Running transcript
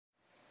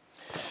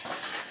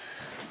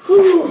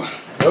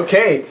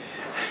Okay,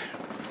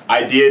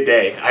 idea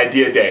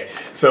day.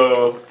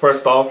 So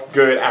first off,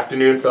 good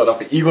afternoon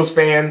Philadelphia Eagles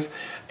fans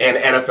and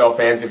NFL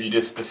fans. If you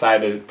just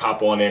decided to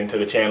pop on into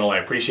the channel, I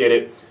appreciate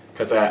it,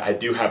 because I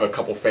do have a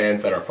couple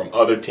fans that are from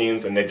other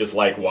teams and they just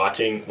like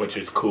watching, which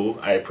is cool.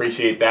 I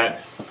appreciate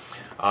that.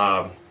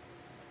 I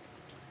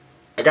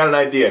got an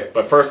idea,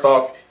 but first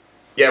off,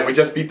 yeah, we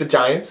just beat the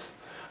Giants.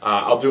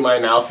 I'll do my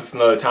analysis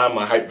another time,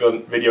 my hype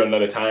video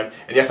another time.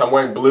 And yes, I'm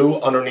wearing blue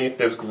underneath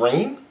this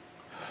green,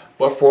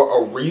 but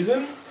for a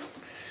reason.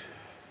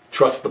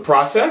 Trust the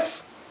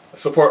process. I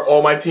support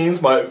all my teams,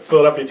 my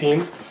Philadelphia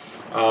teams,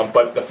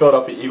 but the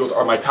Philadelphia Eagles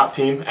are my top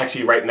team.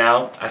 Actually, right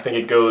now, I think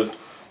it goes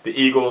the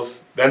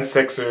Eagles, then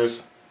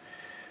Sixers,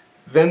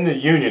 then the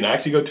Union. I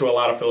actually go to a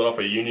lot of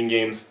Philadelphia Union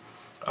games.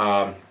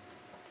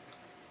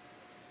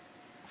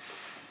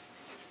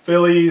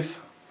 Phillies,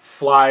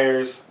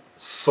 Flyers,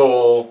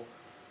 Soul,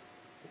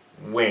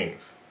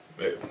 Wings.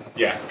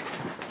 Yeah.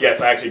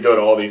 Yes, I actually go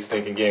to all these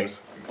stinking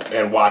games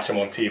and watch them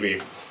on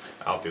TV.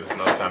 I'll do this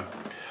another time.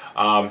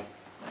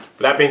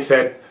 But that being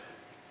said,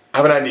 I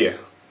have an idea.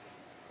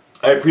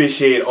 I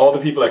appreciate all the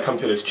people that come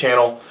to this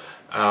channel.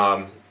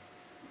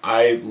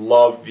 I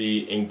love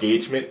the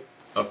engagement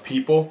of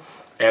people,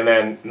 and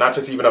then not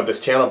just even of this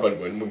channel, but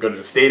when we go to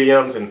the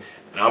stadiums, and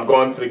I'm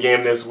going to the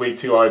game this week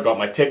too. I already bought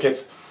my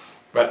tickets,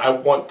 but I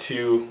want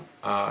to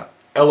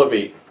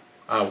elevate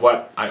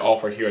what I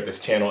offer here at this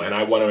channel, and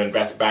I want to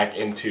invest back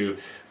into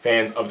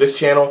fans of this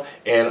channel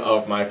and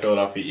of my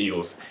Philadelphia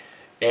Eagles.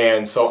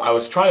 And so I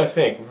was trying to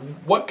think,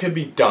 what could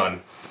be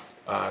done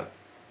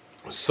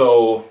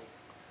so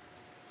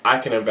I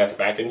can invest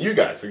back in you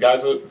guys.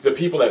 The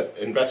people that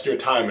invest your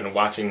time in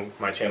watching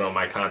my channel and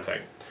my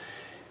content.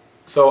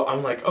 So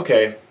I'm like,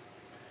 okay,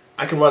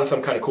 I can run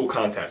some kind of cool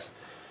contest.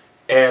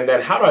 And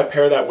then how do I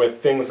pair that with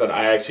things that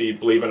I actually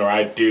believe in, or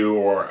I do,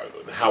 or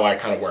how I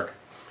kind of work?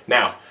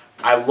 Now,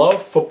 I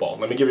love football.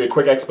 Let me give you a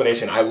quick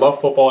explanation. I love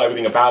football,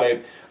 everything about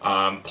it.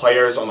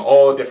 Players on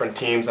all different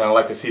teams, and I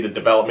like to see the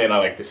development. I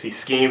like to see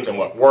schemes and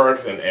what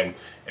works, and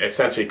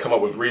essentially come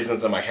up with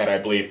reasons in my head. I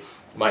believe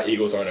my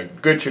Eagles are on a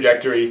good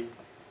trajectory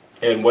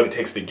and what it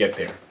takes to get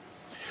there.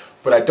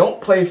 But I don't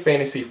play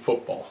fantasy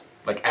football,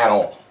 like at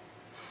all,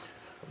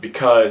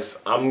 because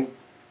I'm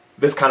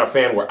this kind of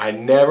fan where I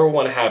never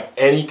want to have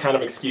any kind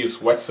of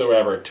excuse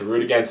whatsoever to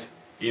root against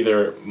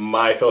either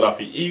my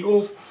Philadelphia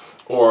Eagles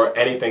or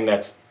anything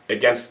that's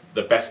against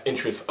the best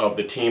interests of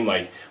the team,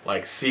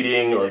 like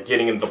seeding or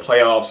getting into the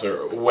playoffs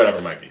or whatever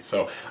it might be.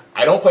 So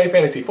I don't play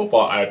fantasy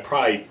football. I would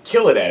probably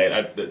kill it at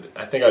it.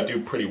 I think I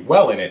do pretty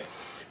well in it,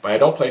 but I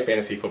don't play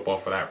fantasy football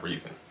for that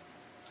reason.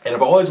 And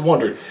I've always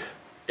wondered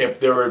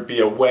if there would be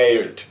a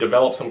way to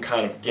develop some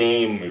kind of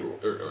game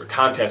or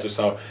contest or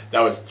so that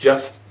was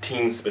just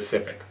team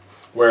specific,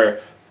 where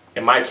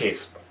in my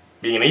case,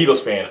 being an Eagles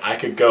fan, I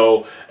could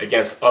go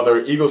against other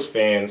Eagles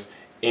fans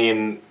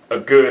in a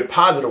good,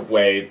 positive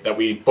way that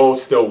we both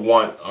still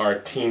want our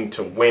team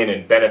to win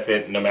and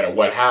benefit no matter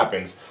what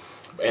happens,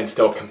 and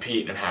still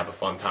compete and have a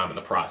fun time in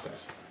the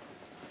process.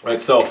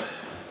 Right, so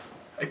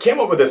I came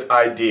up with this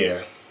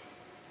idea,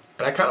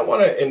 and I kind of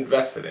want to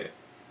invest in it.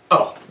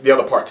 Oh, the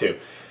other part too.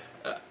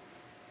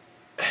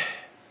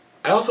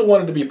 I also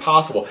wanted to be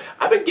possible.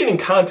 I've been getting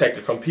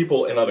contacted from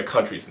people in other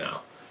countries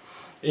now.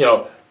 You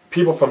know,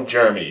 people from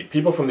Germany,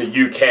 people from the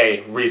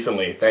UK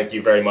recently, thank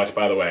you very much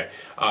by the way,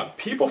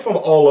 people from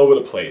all over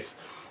the place.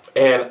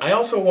 And I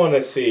also want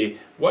to see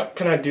what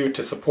can I do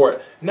to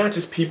support not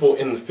just people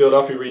in the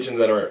Philadelphia region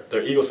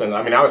they're Eagles fans.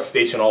 I mean, I was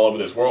stationed all over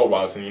this world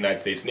while I was in the United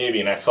States Navy,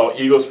 and I saw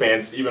Eagles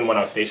fans even when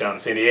I was stationed out in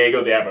San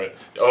Diego. They have their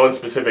own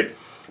specific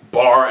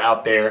bar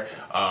out there.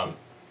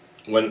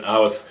 When I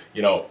was,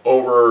 you know,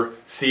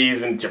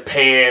 overseas in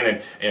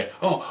Japan, and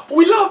oh,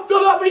 we love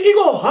Philadelphia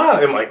Eagles, huh?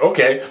 I'm like,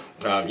 okay,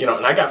 you know,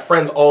 and I got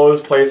friends all over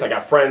this place. I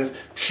got friends,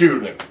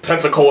 shoot, in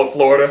Pensacola,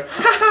 Florida.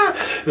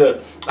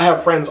 I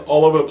have friends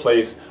all over the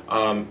place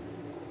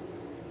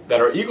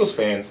that are Eagles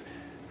fans.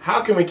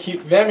 How can we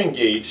keep them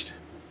engaged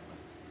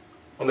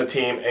on the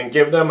team and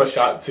give them a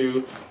shot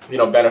to, you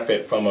know,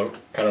 benefit from a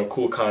kind of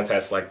cool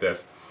contest like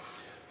this?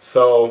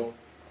 So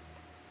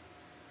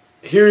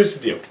here's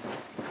the deal.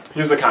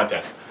 Here's the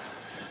contest.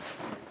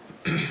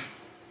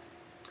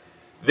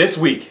 This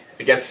week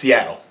against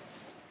Seattle,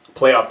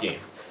 playoff game,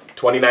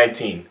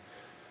 2019,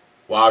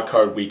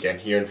 Wildcard weekend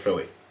here in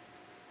Philly.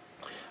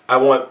 I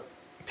want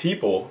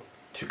people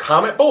to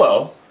comment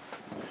below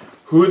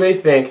who they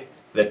think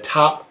the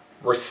top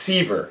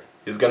receiver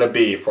is going to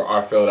be for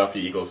our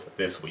Philadelphia Eagles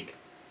this week.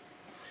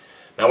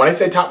 Now, when I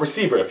say top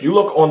receiver, if you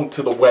look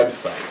onto the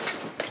website,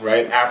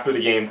 right after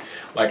the game,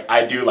 like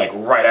I do, like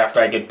right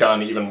after I get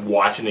done even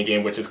watching the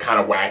game, which is kind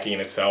of wacky in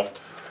itself.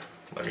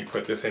 Let me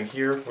put this in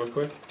here real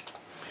quick.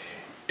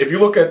 If you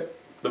look at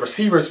the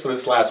receivers for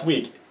this last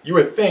week, you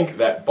would think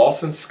that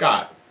Boston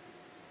Scott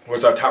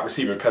was our top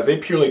receiver because they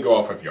purely go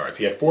off of yards.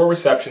 He had 4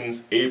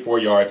 receptions, 84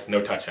 yards,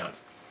 no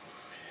touchdowns.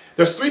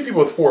 There's 3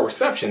 people with 4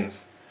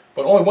 receptions,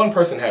 but only 1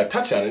 person had a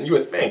touchdown, and you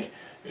would think,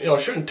 you know,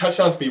 shouldn't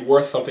touchdowns be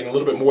worth something a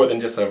little bit more than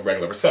just a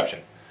regular reception?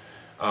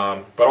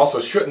 But also,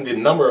 shouldn't the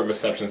number of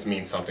receptions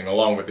mean something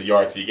along with the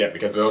yards you get,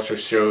 because it also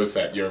shows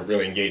that you're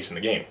really engaged in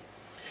the game.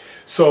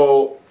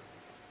 So,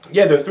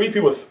 yeah, there are 3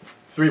 people with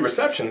 3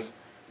 receptions,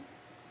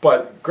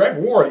 but Greg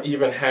Ward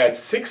even had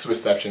 6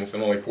 receptions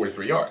and only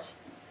 43 yards.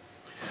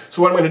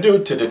 So what I'm going to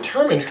do to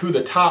determine who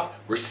the top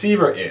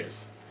receiver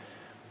is,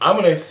 I'm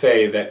going to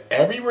say that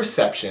every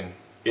reception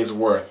is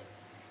worth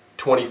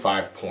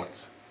 25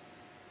 points.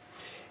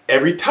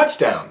 Every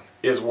touchdown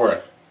is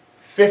worth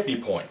 50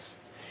 points.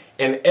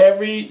 And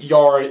every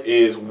yard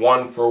is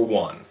 1 for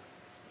 1.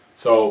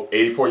 So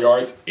 84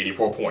 yards,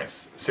 84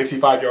 points.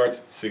 65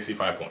 yards,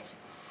 65 points.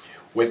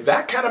 With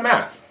that kind of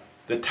math,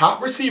 the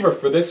top receiver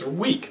for this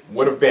week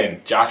would have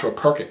been Joshua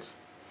Perkins.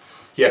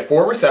 He had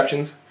 4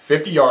 receptions,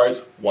 50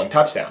 yards, 1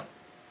 touchdown.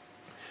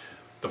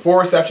 The 4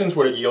 receptions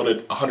would have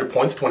yielded 100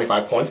 points,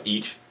 25 points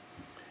each.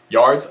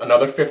 Yards,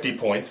 another 50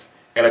 points,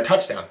 and a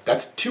touchdown.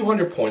 That's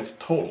 200 points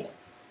total.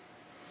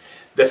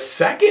 The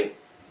second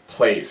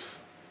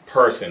place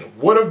person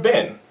would have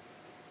been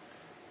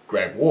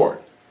Greg Ward.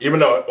 Even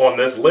though on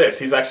this list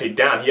he's actually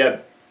down, he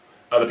had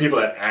other people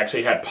that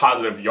actually had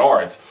positive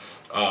yards.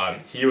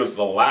 He was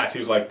the last, he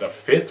was like the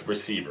 5th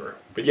receiver.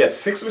 But he had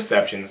 6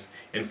 receptions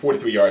and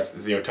 43 yards,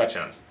 0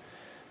 touchdowns.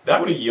 That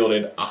would have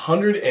yielded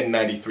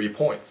 193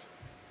 points.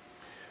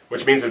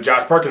 Which means if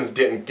Josh Perkins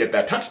didn't get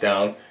that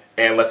touchdown,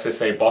 and let's just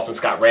say Boston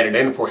Scott ran it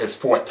in for his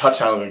 4th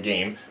touchdown of the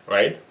game,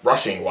 right,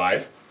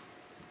 rushing-wise,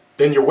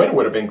 then your winner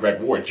would have been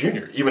Greg Ward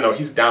Jr., even though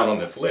he's down on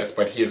this list,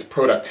 but his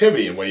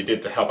productivity and what he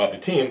did to help out the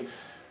team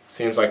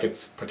seems like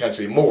it's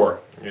potentially more.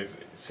 It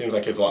seems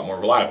like he's a lot more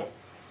reliable.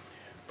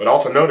 But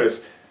also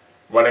notice,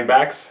 running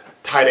backs,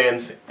 tight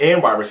ends,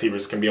 and wide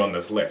receivers can be on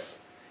this list.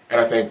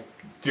 And I think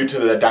due to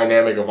the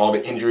dynamic of all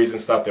the injuries and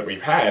stuff that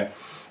we've had,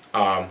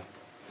 I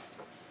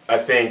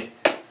think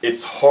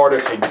it's harder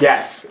to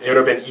guess. It would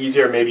have been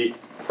easier maybe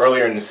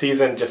earlier in the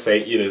season, just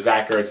say either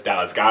Zach Ertz,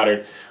 Dallas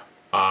Goedert,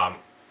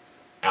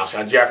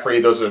 Alshon Jeffrey,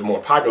 those are more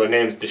popular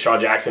names,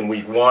 Deshaun Jackson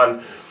week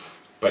 1.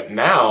 But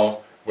now,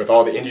 with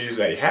all the injuries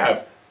that you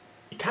have,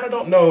 you kind of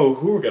don't know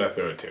who we're going to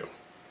throw it to.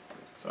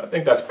 So I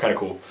think that's kind of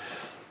cool.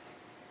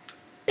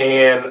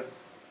 And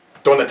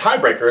during the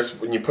tiebreakers,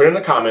 when you put it in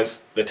the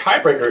comments, the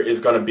tiebreaker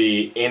is going to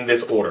be in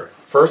this order.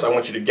 First, I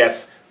want you to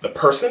guess the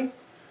person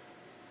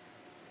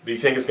do you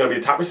think is going to be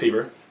the top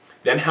receiver,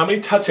 then how many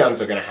touchdowns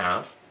they're going to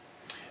have,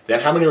 then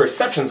how many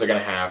receptions they're going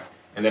to have,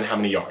 and then how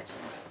many yards.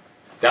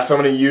 That's what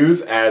I'm going to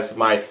use as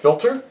my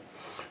filter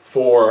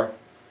for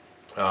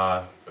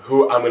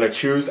who I'm going to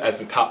choose as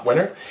the top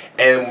winner.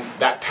 And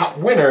that top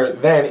winner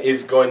then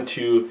is going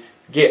to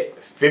get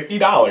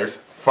 $50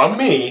 from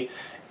me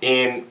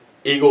in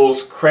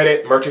Eagles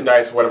credit,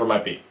 merchandise, whatever it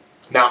might be.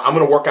 Now, I'm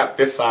going to work out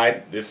this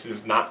side. This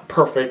is not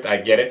perfect, I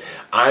get it.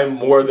 I'm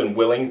more than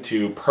willing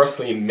to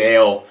personally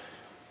mail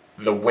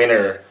the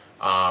winner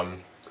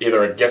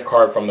either a gift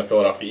card from the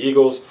Philadelphia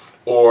Eagles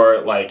or,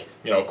 like,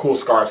 you know, cool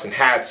scarves and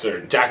hats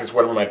or jackets,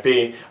 whatever it might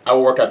be. I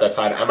will work out that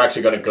side. I'm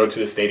actually going to go to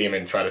the stadium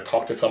and try to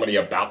talk to somebody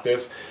about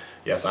this.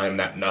 Yes, I am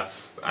that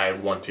nuts. I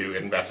want to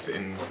invest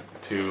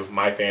into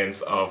my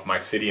fans of my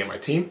city and my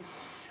team.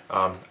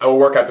 I will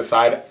work out the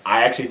side.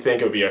 I actually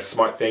think it would be a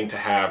smart thing to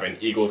have an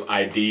Eagles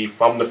ID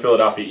from the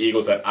Philadelphia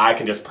Eagles that I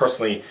can just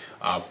personally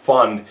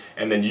fund,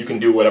 and then you can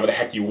do whatever the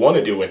heck you want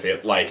to do with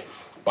it, like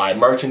buy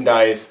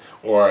merchandise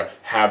or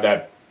have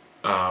that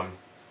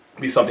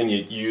be something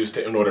you use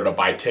in order to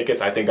buy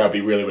tickets. I think that would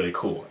be really, really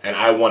cool. And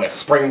I want to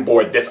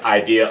springboard this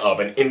idea of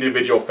an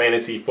individual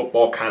fantasy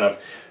football kind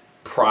of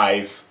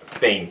prize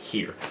thing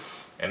here.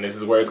 And this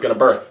is where it's going to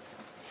birth.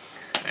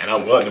 And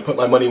I'm willing to put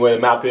my money where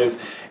the mouth is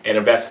and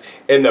invest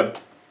in the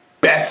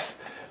best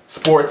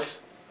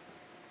sports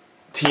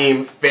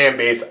team fan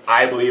base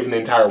I believe in the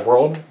entire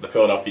world, the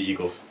Philadelphia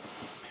Eagles.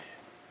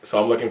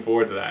 So I'm looking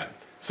forward to that.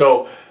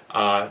 So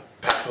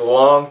pass it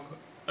along.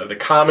 The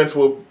comments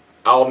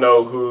I'll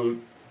know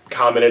who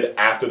commented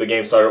after the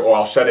game started, or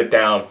I'll shut it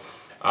down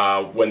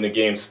when the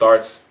game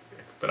starts.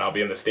 But I'll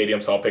be in the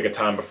stadium, so I'll pick a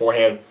time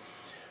beforehand.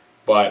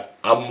 But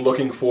I'm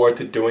looking forward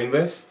to doing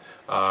this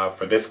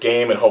for this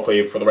game and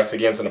hopefully for the rest of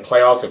the games in the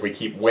playoffs if we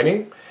keep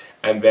winning.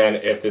 And then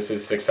if this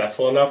is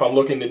successful enough, I'm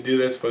looking to do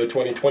this for the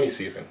 2020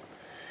 season.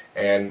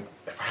 And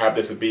have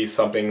this be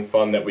something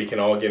fun that we can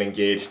all get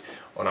engaged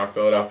on our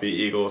Philadelphia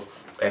Eagles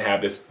and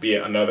have this be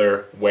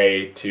another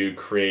way to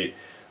create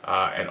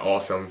an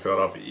awesome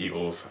Philadelphia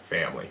Eagles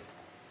family.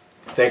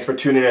 Thanks for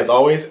tuning in as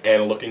always,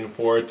 and looking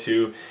forward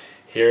to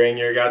hearing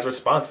your guys'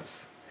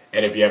 responses.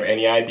 And if you have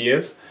any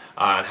ideas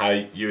on how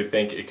you would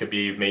think it could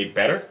be made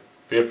better,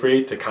 feel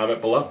free to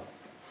comment below.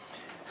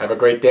 Have a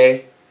great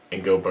day,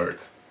 and go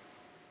Birds.